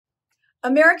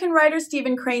American writer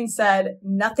Stephen Crane said,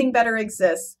 "Nothing better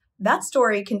exists. That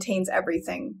story contains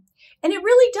everything." And it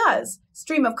really does.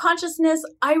 Stream of consciousness,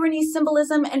 irony,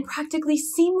 symbolism, and practically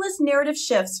seamless narrative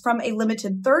shifts from a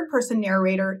limited third-person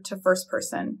narrator to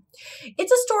first-person.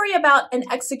 It's a story about an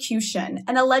execution,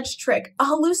 an alleged trick, a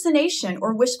hallucination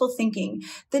or wishful thinking,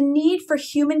 the need for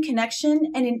human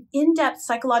connection, and an in-depth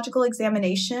psychological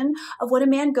examination of what a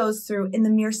man goes through in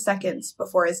the mere seconds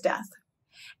before his death.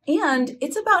 And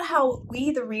it's about how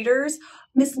we, the readers,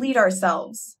 mislead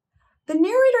ourselves. The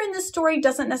narrator in this story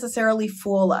doesn't necessarily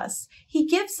fool us. He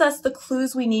gives us the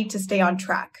clues we need to stay on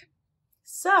track.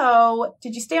 So,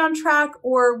 did you stay on track,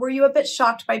 or were you a bit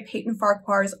shocked by Peyton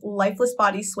Fahrquhar's lifeless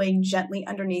body swaying gently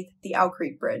underneath the Owl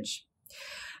Creek Bridge?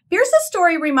 Bierce's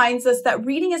story reminds us that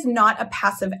reading is not a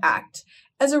passive act.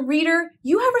 As a reader,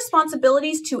 you have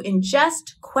responsibilities to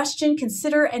ingest, question,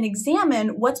 consider, and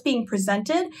examine what's being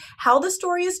presented, how the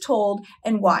story is told,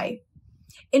 and why.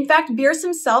 In fact, Bierce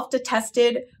himself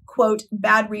detested, quote,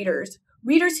 bad readers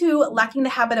who, lacking the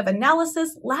habit of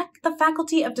analysis, lack the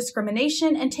faculty of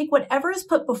discrimination, and take whatever is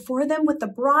put before them with the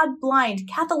broad, blind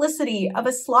catholicity of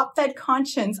a slop-fed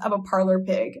conscience of a parlor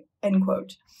pig, end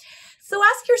quote. So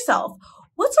ask yourself,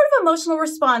 what sort of emotional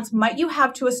response might you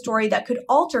have to a story that could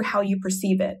alter how you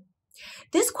perceive it?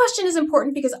 This question is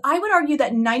important because I would argue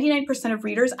that 99% of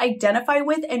readers identify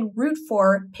with and root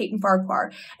for Peyton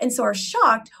Fahrquhar, and so are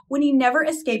shocked when he never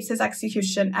escapes his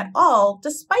execution at all,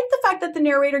 despite the fact that the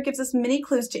narrator gives us many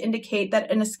clues to indicate that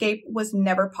an escape was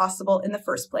never possible in the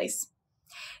first place.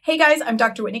 Hey guys, I'm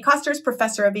Dr. Whitney Kosters,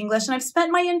 professor of English, and I've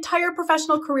spent my entire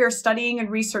professional career studying and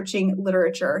researching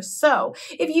literature. So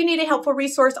if you need a helpful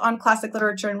resource on classic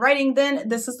literature and writing, then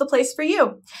this is the place for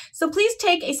you. So please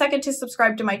take a second to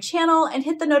subscribe to my channel and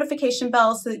hit the notification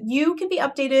bell so that you can be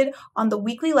updated on the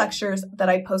weekly lectures that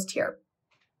I post here.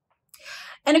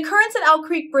 An occurrence at Owl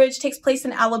Creek Bridge takes place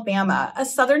in Alabama, a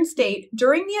southern state,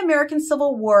 during the American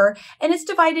Civil War, and it's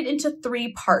divided into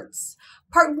 3 parts.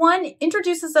 Part 1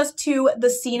 introduces us to the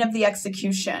scene of the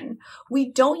execution.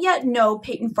 We don't yet know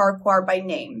Peyton Fahrquhar by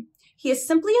name. He is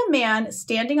simply a man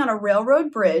standing on a railroad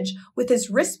bridge with his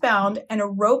wrists bound and a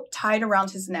rope tied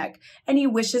around his neck, and he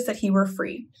wishes that he were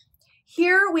free.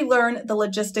 Here we learn the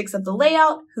logistics of the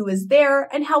layout, who is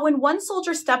there, and how when one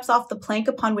soldier steps off the plank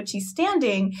upon which he's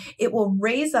standing, it will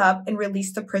raise up and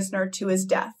release the prisoner to his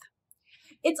death.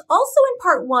 It's also in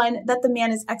part 1 that the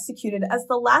man is executed, as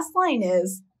the last line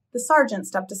is, "The sergeant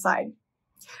stepped aside."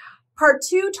 Part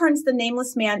 2 turns the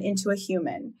nameless man into a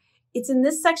human. It's in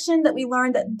this section that we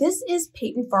learn that this is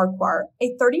Peyton Fahrquhar,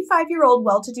 a 35-year-old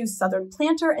well-to-do Southern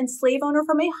planter and slave owner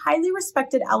from a highly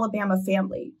respected Alabama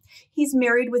family. He's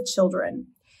married with children.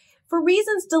 For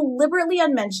reasons deliberately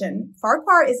unmentioned,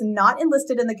 Fahrquhar is not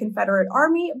enlisted in the Confederate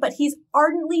Army, but he's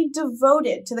ardently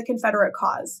devoted to the Confederate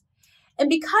cause. And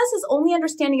because his only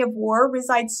understanding of war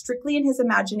resides strictly in his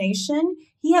imagination,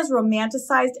 he has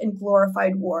romanticized and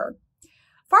glorified war.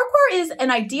 Fahrquhar is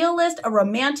an idealist, a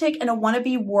romantic, and a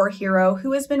wannabe war hero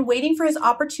who has been waiting for his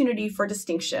opportunity for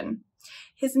distinction.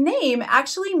 His name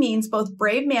actually means both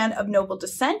brave man of noble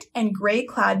descent and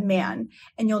gray-clad man,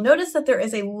 and you'll notice that there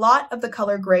is a lot of the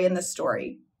color gray in this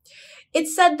story.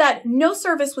 It's said that no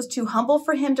service was too humble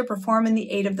for him to perform in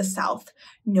the aid of the South,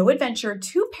 no adventure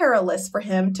too perilous for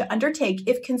him to undertake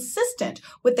if consistent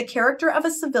with the character of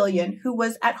a civilian who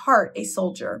was at heart a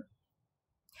soldier.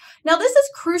 Now, this is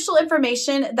crucial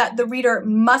information that the reader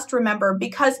must remember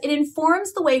because it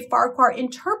informs the way Fahrquhar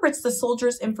interprets the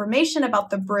soldier's information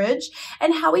about the bridge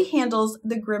and how he handles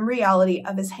the grim reality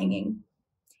of his hanging.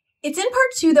 It's in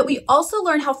part 2 that we also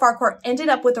learn how Fahrquhar ended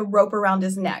up with a rope around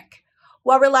his neck.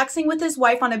 While relaxing with his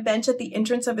wife on a bench at the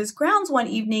entrance of his grounds one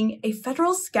evening, a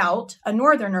Federal scout, a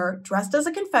Northerner, dressed as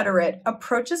a Confederate,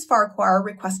 approaches Fahrquhar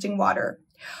requesting water.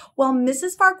 While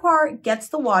Mrs. Fahrquhar gets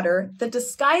the water, the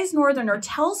disguised Northerner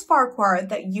tells Fahrquhar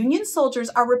that Union soldiers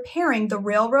are repairing the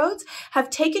railroads,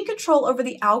 have taken control over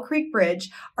the Owl Creek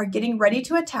Bridge, are getting ready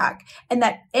to attack, and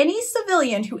that any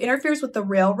civilian who interferes with the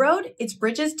railroad, its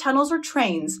bridges, tunnels, or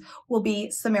trains will be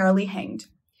summarily hanged.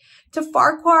 To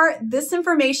Fahrquhar, this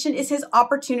information is his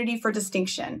opportunity for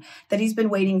distinction that he's been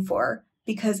waiting for,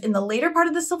 because in the later part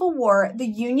of the Civil War, the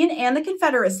Union and the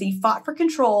Confederacy fought for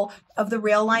control of the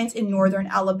rail lines in northern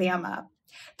Alabama.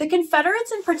 The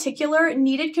Confederates in particular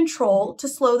needed control to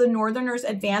slow the Northerners'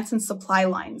 advance and supply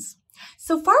lines.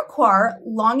 So Fahrquhar,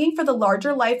 longing for the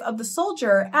larger life of the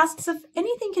soldier, asks if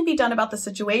anything can be done about the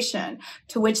situation,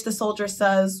 to which the soldier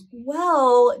says,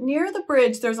 well, near the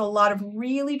bridge there's a lot of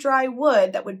really dry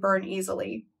wood that would burn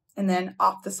easily. And then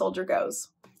off the soldier goes.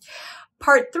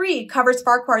 Part 3 covers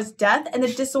Farquhar's death and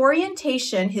the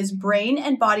disorientation his brain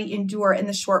and body endure in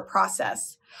the short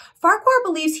process. Farquhar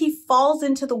believes he falls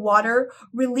into the water,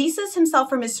 releases himself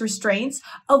from his restraints,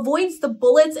 avoids the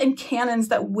bullets and cannons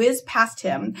that whiz past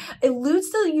him,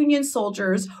 eludes the Union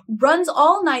soldiers, runs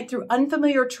all night through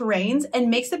unfamiliar terrains, and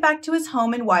makes it back to his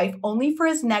home and wife only for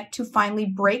his neck to finally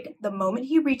break the moment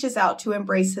he reaches out to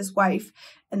embrace his wife.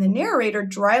 And the narrator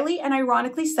dryly and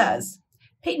ironically says,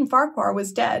 Peyton Fahrquhar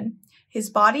was dead. His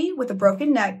body, with a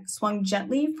broken neck, swung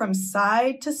gently from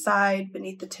side to side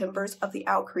beneath the timbers of the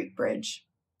Owl Creek Bridge.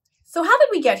 So how did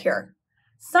we get here?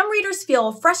 Some readers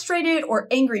feel frustrated or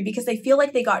angry because they feel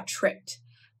like they got tricked.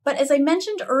 But as I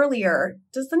mentioned earlier,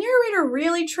 does the narrator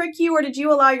really trick you, or did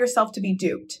you allow yourself to be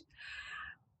duped?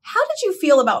 How did you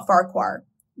feel about Farquhar?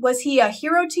 Was he a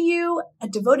hero to you, a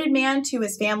devoted man to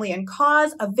his family and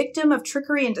cause, a victim of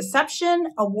trickery and deception,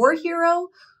 a war hero?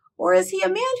 Or is he a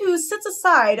man who sits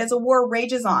aside as a war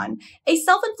rages on, a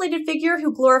self-inflated figure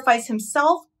who glorifies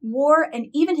himself, war, and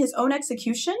even his own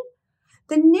execution?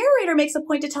 The narrator makes a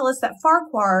point to tell us that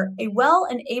Farquhar, a well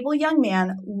and able young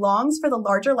man, longs for the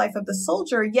larger life of the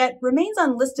soldier, yet remains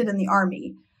unlisted in the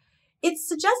army. It's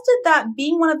suggested that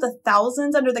being one of the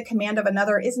thousands under the command of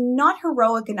another is not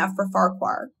heroic enough for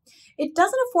Farquhar. It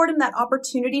doesn't afford him that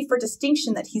opportunity for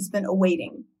distinction that he's been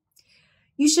awaiting.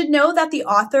 You should know that the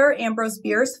author, Ambrose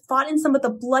Bierce, fought in some of the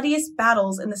bloodiest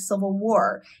battles in the Civil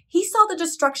War. He saw the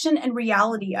destruction and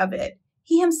reality of it.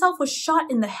 He himself was shot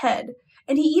in the head,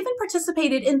 and he even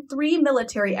participated in 3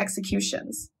 military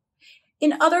executions.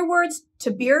 In other words,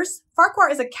 to Bierce,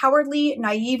 Farquhar is a cowardly,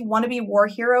 naive wannabe war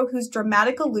hero whose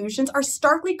dramatic illusions are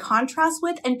starkly contrasted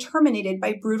with and terminated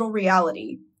by brutal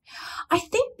reality. I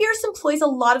think Bierce employs a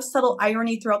lot of subtle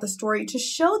irony throughout the story to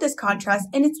show this contrast,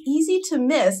 and it's easy to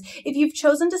miss if you've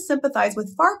chosen to sympathize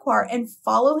with Farquhar and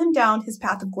follow him down his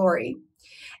path of glory.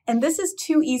 And this is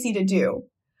too easy to do.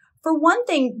 For one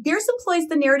thing, Bierce employs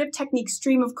the narrative technique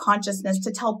stream of consciousness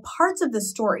to tell parts of the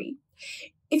story.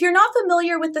 If you're not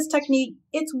familiar with this technique,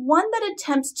 it's one that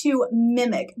attempts to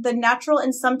mimic the natural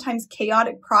and sometimes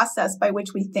chaotic process by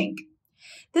which we think.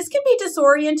 This can be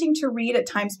disorienting to read at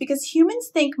times because humans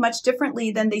think much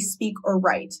differently than they speak or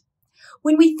write.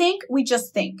 When we think, we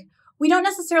just think. We don't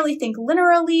necessarily think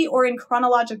linearly or in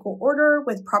chronological order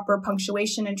with proper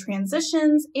punctuation and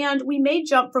transitions, and we may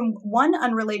jump from one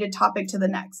unrelated topic to the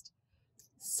next.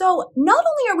 So not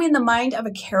only are we in the mind of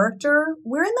a character,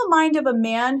 we're in the mind of a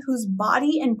man whose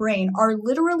body and brain are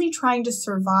literally trying to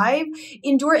survive,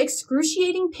 endure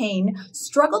excruciating pain,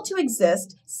 struggle to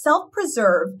exist,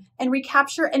 self-preserve, and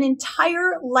recapture an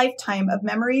entire lifetime of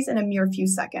memories in a mere few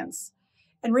seconds.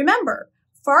 And remember,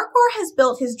 Farquhar has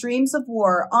built his dreams of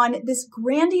war on this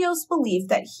grandiose belief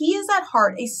that he is at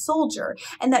heart a soldier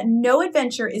and that no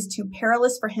adventure is too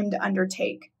perilous for him to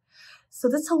undertake. So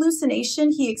this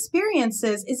hallucination he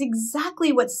experiences is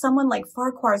exactly what someone like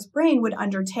Farquhar's brain would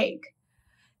undertake.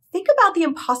 Think about the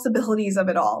impossibilities of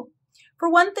it all.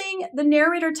 For one thing, the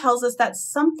narrator tells us that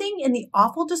something in the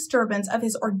awful disturbance of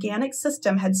his organic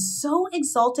system had so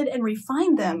exalted and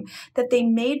refined them that they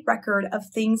made record of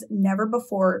things never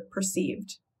before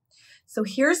perceived. So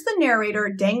here's the narrator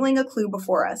dangling a clue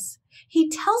before us. He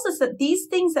tells us that these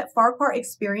things that Farquhar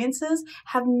experiences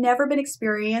have never been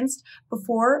experienced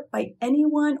before by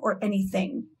anyone or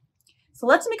anything. So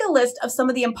let's make a list of some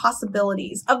of the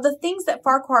impossibilities of the things that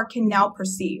Farquhar can now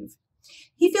perceive.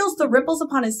 He feels the ripples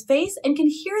upon his face and can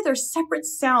hear their separate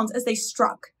sounds as they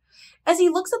struck. As he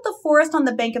looks at the forest on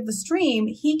the bank of the stream,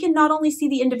 he can not only see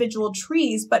the individual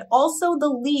trees, but also the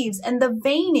leaves and the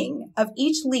veining of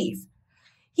each leaf.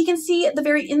 He can see the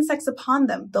very insects upon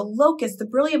them, the locusts, the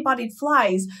brilliant-bodied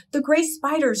flies, the gray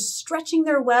spiders stretching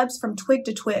their webs from twig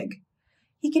to twig.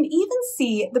 He can even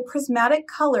see the prismatic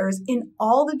colors in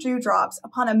all the dewdrops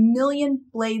upon a million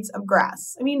blades of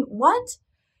grass. I mean, what?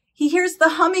 He hears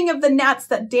the humming of the gnats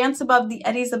that dance above the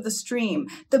eddies of the stream,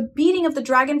 the beating of the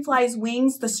dragonfly's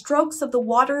wings, the strokes of the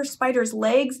water spider's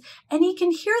legs, and he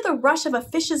can hear the rush of a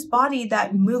fish's body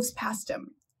that moves past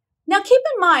him. Now keep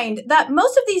in mind that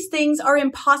most of these things are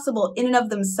impossible in and of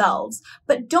themselves,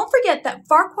 but don't forget that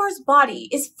Farquhar's body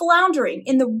is floundering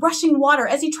in the rushing water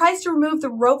as he tries to remove the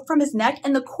rope from his neck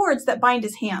and the cords that bind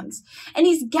his hands. And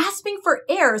he's gasping for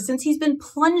air since he's been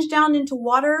plunged down into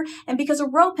water and because a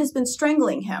rope has been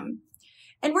strangling him.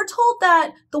 And we're told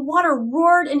that the water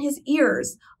roared in his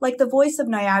ears like the voice of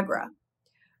Niagara.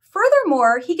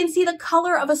 Furthermore, he can see the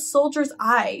color of a soldier's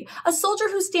eye, a soldier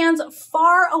who stands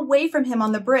far away from him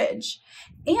on the bridge.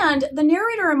 And the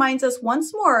narrator reminds us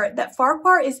once more that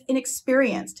Farquhar is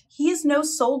inexperienced. He is no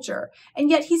soldier, and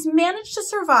yet he's managed to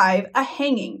survive a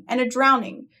hanging and a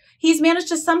drowning. He's managed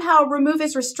to somehow remove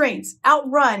his restraints,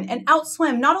 outrun, and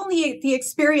outswim not only the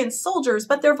experienced soldiers,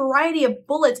 but their variety of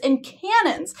bullets and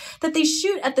cannons that they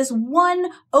shoot at this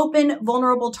one open,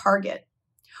 vulnerable target.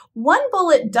 One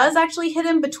bullet does actually hit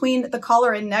him between the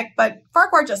collar and neck, but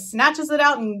Fahrquhar just snatches it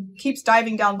out and keeps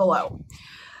diving down below.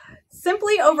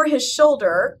 Simply over his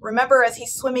shoulder, remember as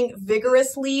he's swimming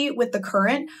vigorously with the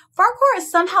current, Fahrquhar is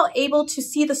somehow able to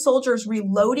see the soldiers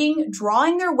reloading,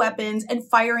 drawing their weapons, and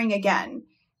firing again.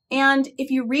 And if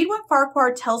you read what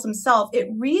Fahrquhar tells himself, it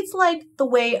reads like the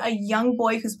way a young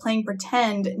boy who's playing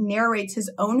pretend narrates his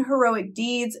own heroic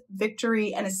deeds,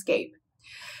 victory, and escape.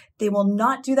 They will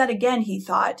not do that again, he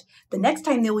thought. The next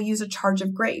time they will use a charge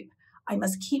of grape. I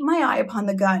must keep my eye upon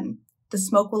the gun. The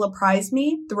smoke will apprise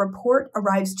me. The report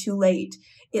arrives too late.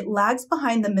 It lags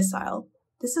behind the missile.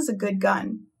 This is a good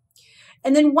gun.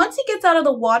 And then once he gets out of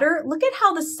the water, look at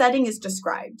how the setting is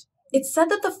described. It's said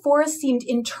that the forest seemed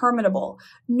interminable.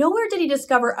 Nowhere did he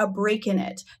discover a break in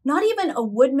it, not even a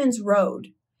woodman's road.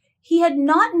 He had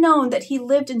not known that he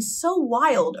lived in so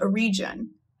wild a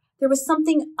region. There was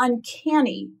something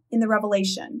uncanny in the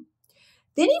revelation.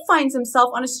 Then he finds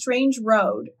himself on a strange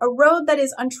road, a road that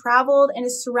is untraveled and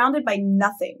is surrounded by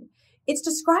nothing. It's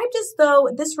described as though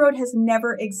this road has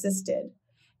never existed.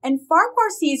 And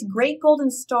Fahrquhar sees great golden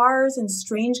stars and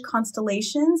strange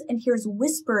constellations and hears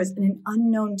whispers in an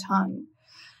unknown tongue.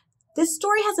 This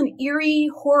story has an eerie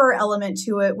horror element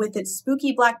to it with its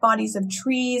spooky black bodies of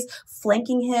trees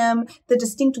flanking him, the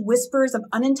distinct whispers of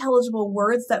unintelligible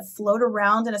words that float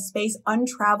around in a space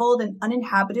untraveled and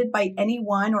uninhabited by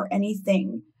anyone or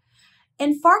anything.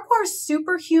 And Farquhar's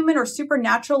superhuman or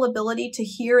supernatural ability to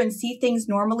hear and see things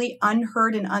normally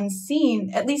unheard and unseen,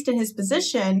 at least in his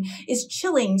position, is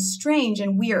chilling, strange,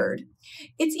 and weird.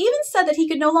 It's even said that he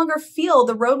could no longer feel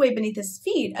the roadway beneath his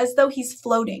feet, as though he's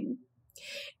floating.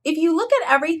 If you look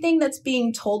at everything that's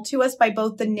being told to us by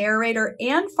both the narrator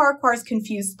and Farquhar's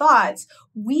confused thoughts,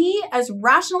 we as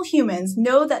rational humans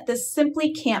know that this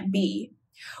simply can't be.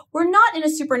 We're not in a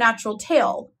supernatural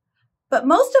tale, but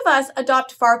most of us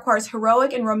adopt Farquhar's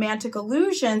heroic and romantic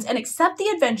illusions and accept the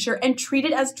adventure and treat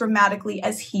it as dramatically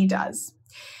as he does.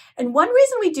 And one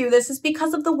reason we do this is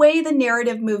because of the way the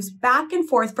narrative moves back and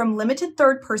forth from limited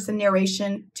third-person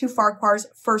narration to Farquhar's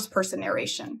first-person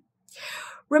narration.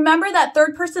 Remember that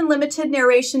third-person limited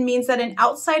narration means that an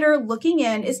outsider looking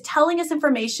in is telling us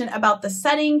information about the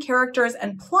setting, characters,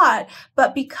 and plot,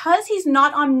 but because he's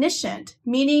not omniscient,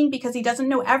 meaning because he doesn't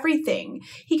know everything,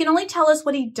 he can only tell us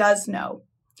what he does know.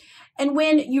 And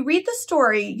when you read the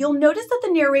story, you'll notice that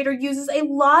the narrator uses a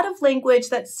lot of language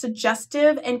that's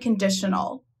suggestive and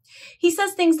conditional. He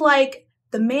says things like,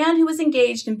 the man who was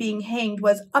engaged in being hanged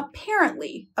was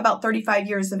apparently about 35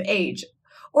 years of age,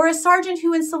 or a sergeant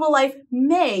who in civil life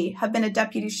may have been a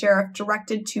deputy sheriff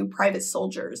directed to private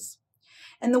soldiers.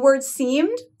 And the word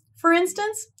seemed, for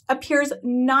instance, appears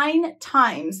 9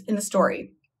 times in the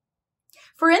story.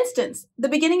 For instance, the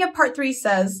beginning of part 3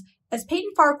 says, as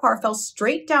Peyton Fahrquhar fell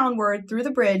straight downward through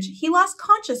the bridge, he lost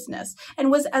consciousness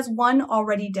and was as one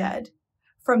already dead.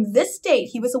 From this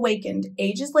date he was awakened,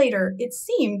 ages later, it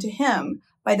seemed to him,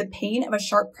 by the pain of a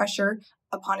sharp pressure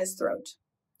upon his throat.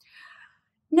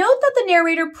 Note that the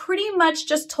narrator pretty much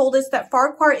just told us that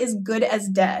Fahrquhar is good as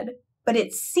dead, but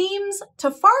it seems to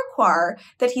Fahrquhar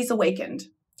that he's awakened.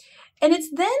 And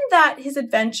it's then that his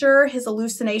adventure, his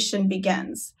hallucination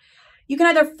begins. You can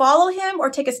either follow him or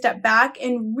take a step back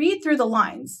and read through the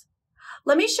lines.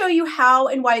 Let me show you how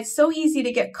and why it's so easy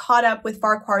to get caught up with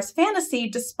Farquhar's fantasy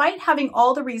despite having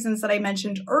all the reasons that I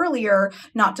mentioned earlier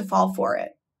not to fall for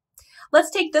it. Let's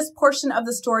take this portion of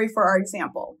the story for our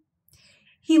example.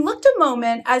 He looked a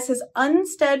moment as his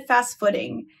unsteadfast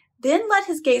footing, then let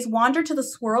his gaze wander to the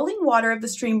swirling water of the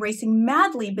stream racing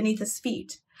madly beneath his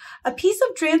feet. A piece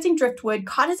of dancing driftwood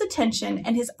caught his attention,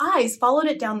 and his eyes followed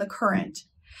it down the current.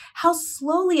 How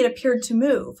slowly it appeared to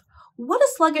move. What a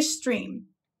sluggish stream.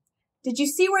 Did you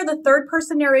see where the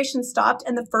third-person narration stopped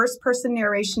and the first-person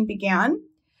narration began?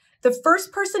 The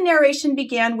first-person narration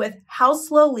began with how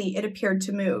slowly it appeared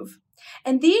to move.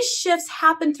 And these shifts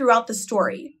happen throughout the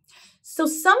story. So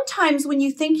sometimes when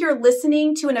you think you're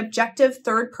listening to an objective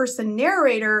third-person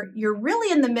narrator, you're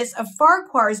really in the midst of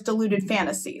Farquhar's deluded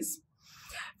fantasies.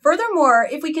 Furthermore,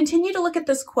 if we continue to look at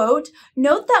this quote,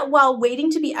 note that while waiting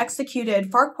to be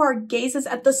executed, Farquhar gazes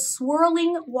at the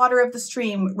swirling water of the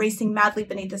stream racing madly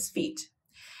beneath his feet.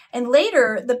 And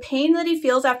later, the pain that he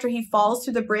feels after he falls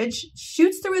through the bridge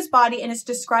shoots through his body and is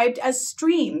described as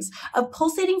streams of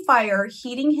pulsating fire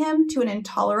heating him to an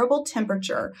intolerable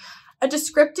temperature, a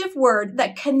descriptive word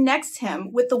that connects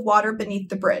him with the water beneath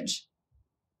the bridge.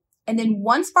 And then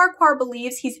once Farquhar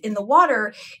believes he's in the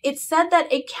water, it's said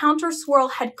that a counter swirl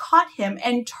had caught him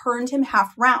and turned him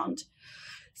half round.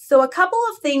 So a couple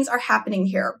of things are happening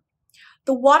here.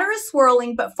 The water is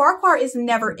swirling, but Farquhar is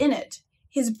never in it.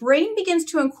 His brain begins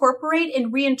to incorporate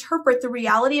and reinterpret the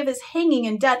reality of his hanging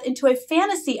and death into a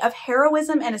fantasy of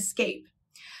heroism and escape.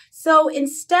 So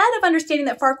instead of understanding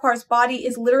that Farquhar's body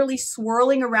is literally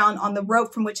swirling around on the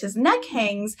rope from which his neck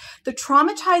hangs, the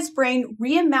traumatized brain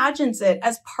reimagines it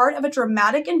as part of a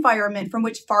dramatic environment from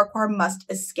which Farquhar must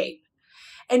escape.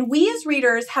 And we as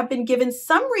readers have been given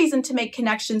some reason to make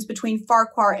connections between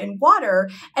Farquhar and water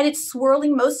and its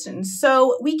swirling motion.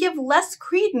 So we give less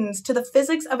credence to the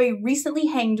physics of a recently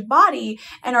hanged body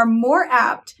and are more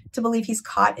apt to believe he's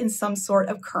caught in some sort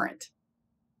of current.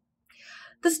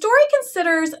 The story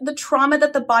considers the trauma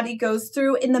that the body goes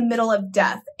through in the middle of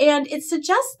death, and it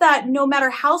suggests that no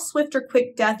matter how swift or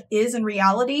quick death is in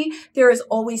reality, there is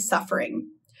always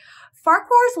suffering.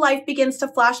 Farquhar's life begins to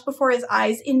flash before his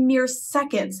eyes in mere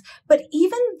seconds, but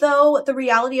even though the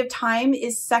reality of time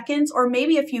is seconds or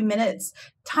maybe a few minutes,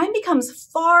 time becomes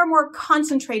far more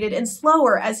concentrated and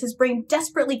slower as his brain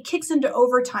desperately kicks into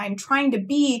overtime, trying to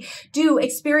be, do,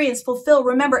 experience, fulfill,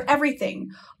 remember everything,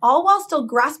 all while still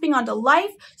grasping onto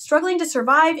life, struggling to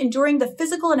survive, enduring the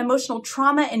physical and emotional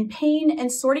trauma and pain,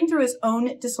 and sorting through his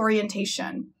own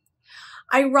disorientation.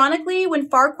 Ironically, when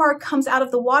Farquhar comes out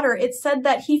of the water, it's said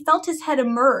that he felt his head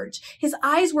emerge. His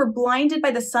eyes were blinded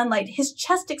by the sunlight, his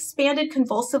chest expanded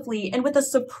convulsively, and with a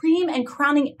supreme and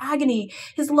crowning agony,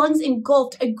 his lungs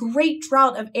engulfed a great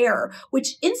draught of air,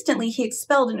 which instantly he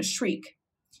expelled in a shriek.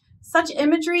 Such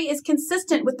imagery is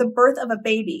consistent with the birth of a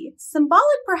baby, symbolic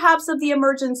perhaps of the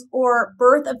emergence or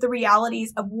birth of the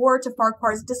realities of war to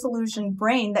Farquhar's disillusioned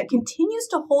brain that continues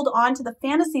to hold on to the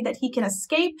fantasy that he can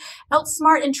escape,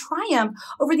 outsmart, and triumph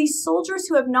over these soldiers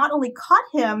who have not only caught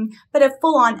him, but have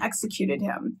full-on executed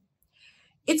him.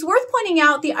 It's worth pointing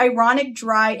out the ironic,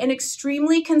 dry, and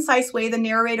extremely concise way the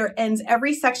narrator ends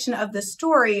every section of the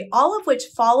story, all of which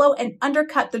follow and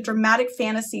undercut the dramatic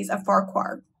fantasies of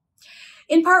Farquhar.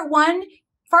 In part 1,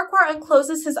 Farquhar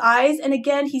uncloses his eyes, and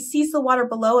again he sees the water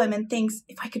below him and thinks,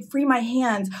 if I could free my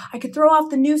hands, I could throw off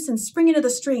the noose and spring into the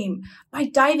stream. By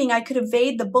diving, I could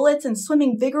evade the bullets and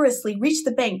swimming vigorously, reach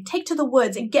the bank, take to the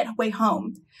woods, and get away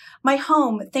home. My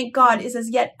home, thank God, is as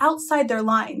yet outside their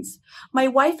lines. My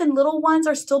wife and little ones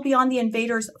are still beyond the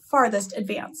invaders' farthest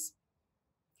advance.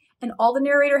 And all the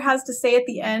narrator has to say at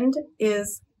the end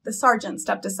is, the sergeant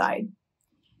stepped aside.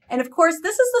 And of course,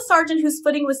 this is the sergeant whose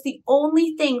footing was the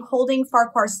only thing holding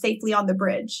Farquhar safely on the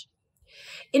bridge.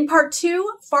 In part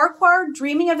 2, Farquhar,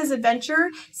 dreaming of his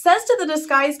adventure, says to the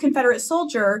disguised Confederate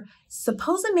soldier,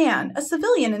 suppose a man, a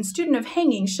civilian and student of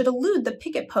hanging, should elude the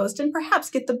picket post and perhaps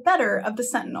get the better of the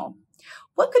sentinel.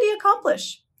 What could he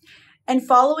accomplish? And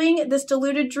following this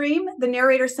deluded dream, the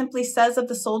narrator simply says of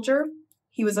the soldier,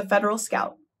 he was a Federal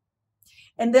scout.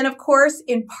 And then, of course,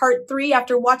 in part 3,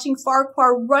 after watching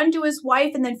Farquhar run to his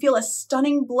wife and then feel a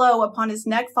stunning blow upon his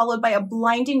neck followed by a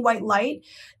blinding white light,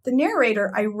 the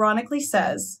narrator ironically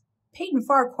says, Peyton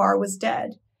Fahrquhar was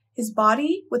dead. His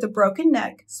body, with a broken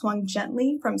neck, swung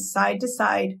gently from side to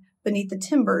side beneath the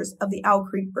timbers of the Owl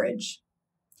Creek Bridge.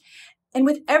 And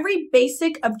with every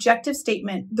basic objective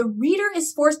statement, the reader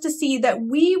is forced to see that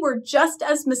we were just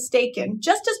as mistaken,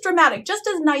 just as dramatic, just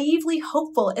as naively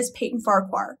hopeful as Peyton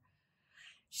Fahrquhar.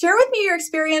 Share with me your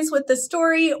experience with the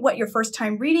story, what your first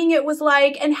time reading it was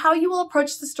like, and how you will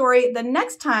approach the story the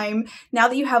next time now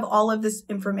that you have all of this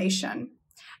information.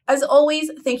 As always,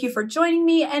 thank you for joining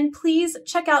me, and please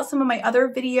check out some of my other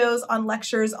videos on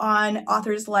lectures on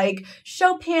authors like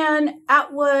Chopin,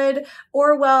 Atwood,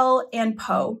 Orwell, and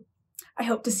Poe. I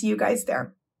hope to see you guys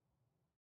there.